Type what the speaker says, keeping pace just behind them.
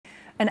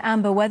An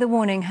amber weather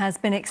warning has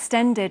been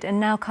extended and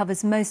now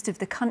covers most of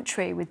the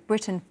country, with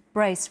Britain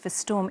braced for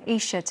Storm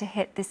Isha to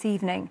hit this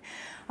evening.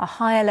 A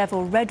higher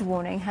level red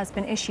warning has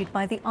been issued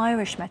by the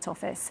Irish Met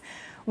Office.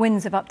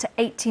 Winds of up to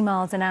 80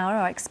 miles an hour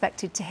are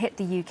expected to hit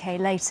the UK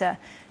later.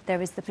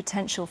 There is the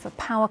potential for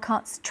power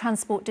cuts,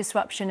 transport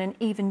disruption and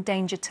even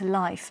danger to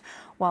life,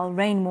 while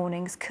rain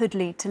warnings could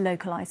lead to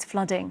localised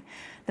flooding.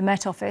 The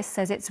Met Office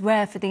says it's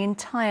rare for the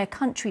entire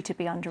country to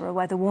be under a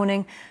weather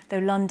warning, though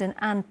London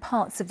and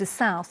parts of the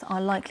south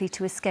are likely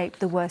to escape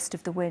the worst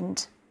of the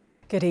wind.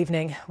 Good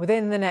evening.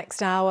 Within the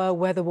next hour,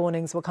 weather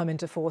warnings will come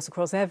into force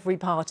across every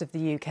part of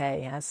the UK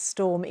as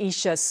Storm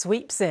Isha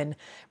sweeps in,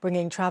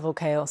 bringing travel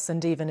chaos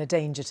and even a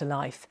danger to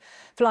life.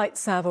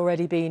 Flights have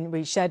already been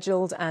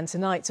rescheduled, and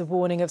tonight's a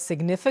warning of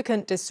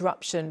significant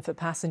disruption for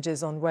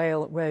passengers on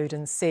rail, road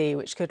and sea,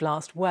 which could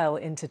last well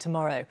into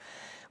tomorrow.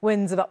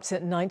 Winds of up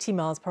to 90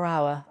 miles per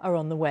hour are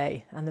on the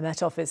way, and the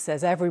Met Office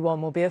says everyone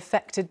will be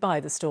affected by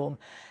the storm.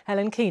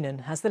 Helen Keenan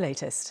has the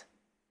latest.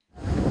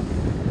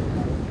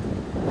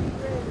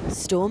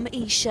 Storm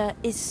Isha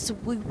is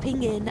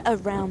swooping in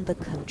around the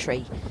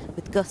country,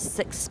 with gusts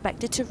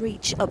expected to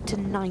reach up to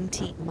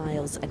 90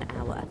 miles an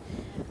hour.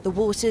 The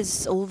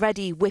water's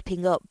already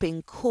whipping up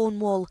in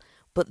Cornwall,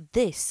 but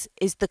this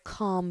is the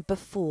calm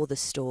before the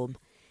storm.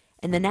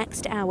 In the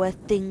next hour,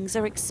 things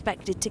are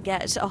expected to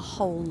get a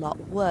whole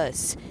lot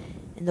worse.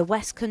 In the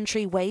West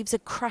Country, waves are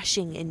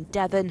crashing in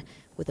Devon,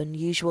 with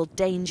unusual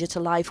danger to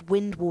life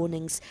wind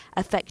warnings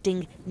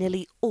affecting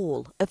nearly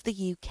all of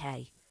the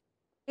UK.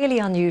 Really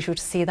unusual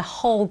to see the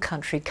whole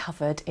country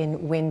covered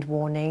in wind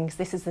warnings.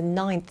 This is the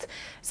 9th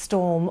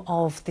storm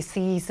of the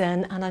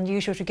season, and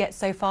unusual to get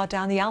so far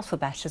down the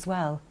alphabet as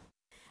well.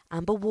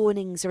 Amber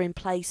warnings are in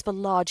place for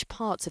large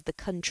parts of the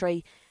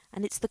country,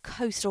 and it's the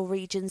coastal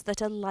regions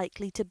that are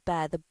likely to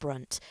bear the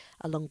brunt,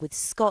 along with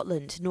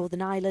Scotland,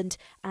 Northern Ireland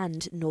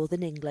and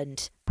Northern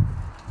England,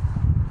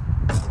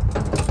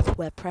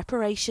 where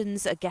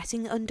preparations are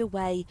getting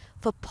underway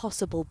for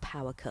possible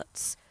power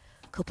cuts,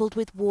 coupled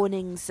with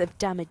warnings of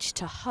damage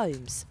to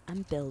homes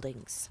and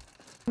buildings.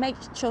 Make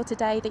sure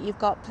today that you've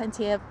got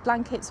plenty of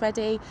blankets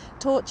ready,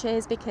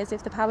 torches, because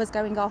if the power's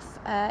going off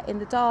in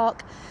the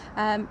dark,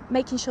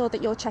 making sure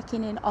that you're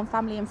checking in on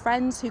family and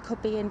friends who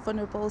could be in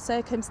vulnerable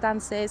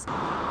circumstances.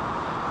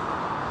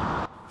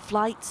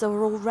 Flights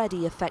are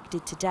already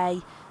affected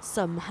today.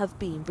 Some have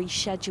been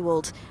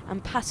rescheduled,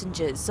 and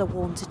passengers are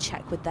warned to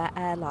check with their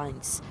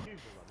airlines.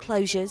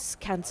 Closures,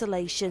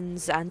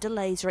 cancellations and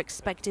delays are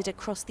expected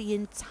across the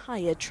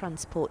entire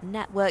transport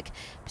network,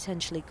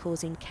 potentially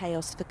causing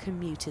chaos for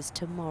commuters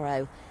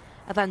tomorrow.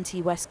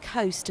 Avanti West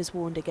Coast has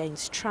warned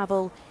against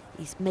travel.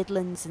 East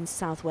Midlands and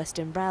South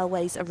Western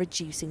Railways are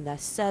reducing their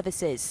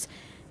services.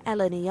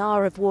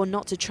 LNER have warned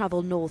not to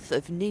travel north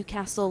of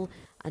Newcastle,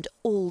 and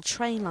all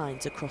train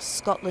lines across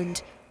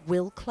Scotland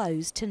will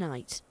close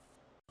tonight.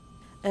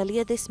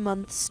 Earlier this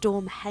month,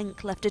 Storm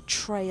Henk left a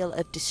trail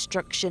of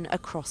destruction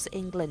across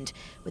England,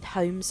 with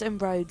homes and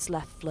roads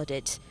left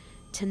flooded.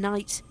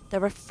 Tonight,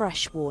 there are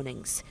fresh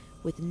warnings,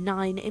 with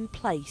 9 in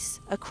place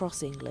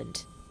across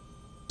England.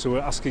 So we're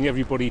asking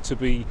everybody to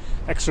be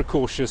extra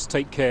cautious,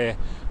 take care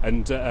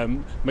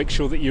and make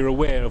sure that you're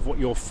aware of what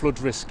your flood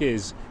risk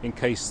is in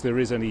case there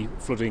is any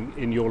flooding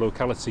in your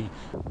locality.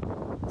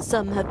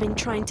 Some have been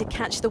trying to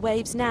catch the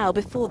waves now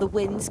before the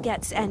winds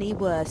get any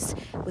worse,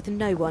 with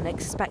no one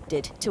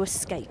expected to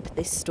escape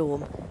this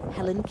storm.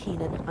 Helen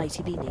Keenan,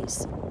 ITV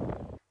News.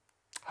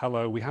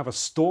 Hello, we have a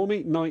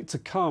stormy night to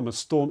come as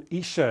Storm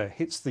Isha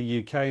hits the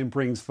UK and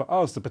brings for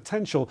us the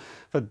potential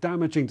for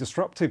damaging,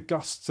 disruptive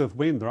gusts of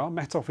wind. There are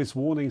Met Office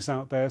warnings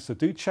out there, so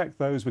do check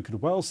those. We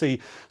could well see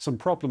some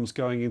problems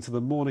going into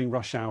the morning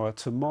rush hour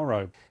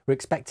tomorrow. We're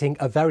expecting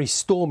a very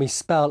stormy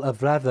spell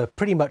of weather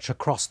pretty much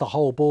across the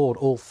whole board,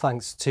 all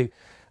thanks to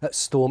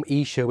Storm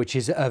Isha, which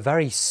is a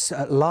very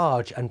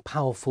large and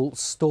powerful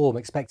storm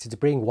expected to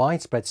bring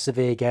widespread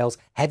severe gales,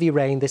 heavy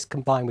rain, this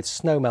combined with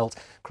snowmelt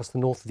across the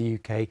north of the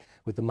UK,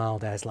 with the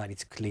mild airs likely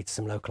to lead to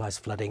some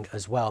localised flooding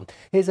as well.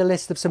 Here's a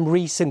list of some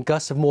recent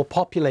gusts of more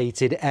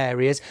populated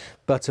areas,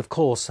 but of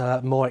course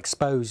more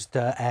exposed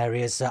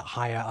areas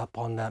higher up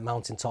on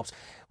mountain tops.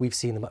 We've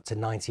seen them up to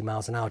 90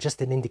 miles an hour.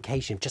 Just an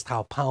indication of just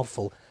how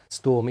powerful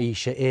Storm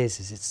Isha is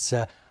as it's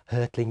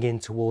hurtling in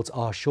towards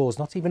our shores.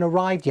 Not even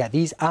arrived yet.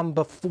 These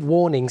amber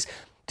warnings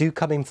do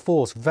come in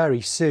force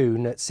very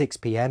soon at 6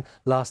 p.m,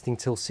 lasting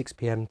till 6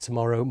 p.m.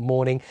 tomorrow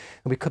morning.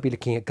 And we could be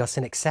looking at gusts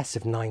in excess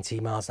of 90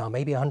 miles an hour,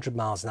 maybe 100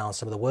 miles an hour.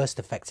 Some of the worst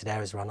affected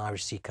areas around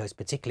Irish sea coast,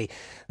 particularly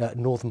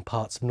northern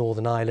parts of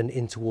Northern Ireland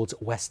in towards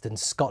western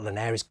Scotland,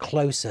 areas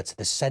closer to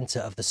the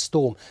centre of the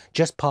storm,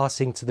 just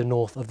passing to the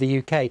north of the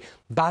UK.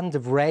 Band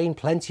of rain,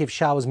 plenty of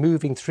showers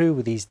moving through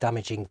with these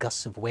damaging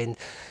gusts of wind.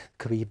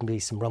 Could even be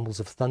some rumbles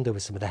of thunder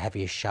with some of the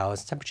heaviest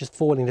showers. Temperatures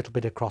falling a little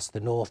bit across the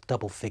north,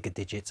 double-figure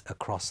digits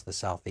across the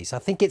southeast. I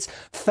think it's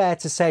fair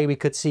to say we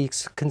could see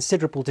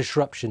considerable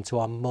disruption to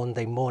our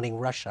Monday morning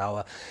rush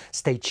hour.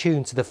 Stay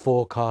tuned to the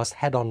forecast,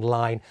 head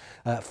online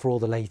for all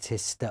the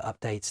latest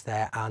updates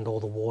there, and all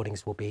the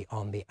warnings will be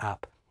on the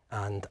app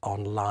and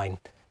online.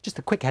 Just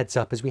a quick heads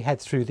up as we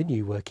head through the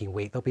new working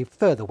week. There'll be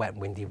further wet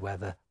and windy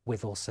weather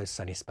with also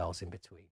sunny spells in between.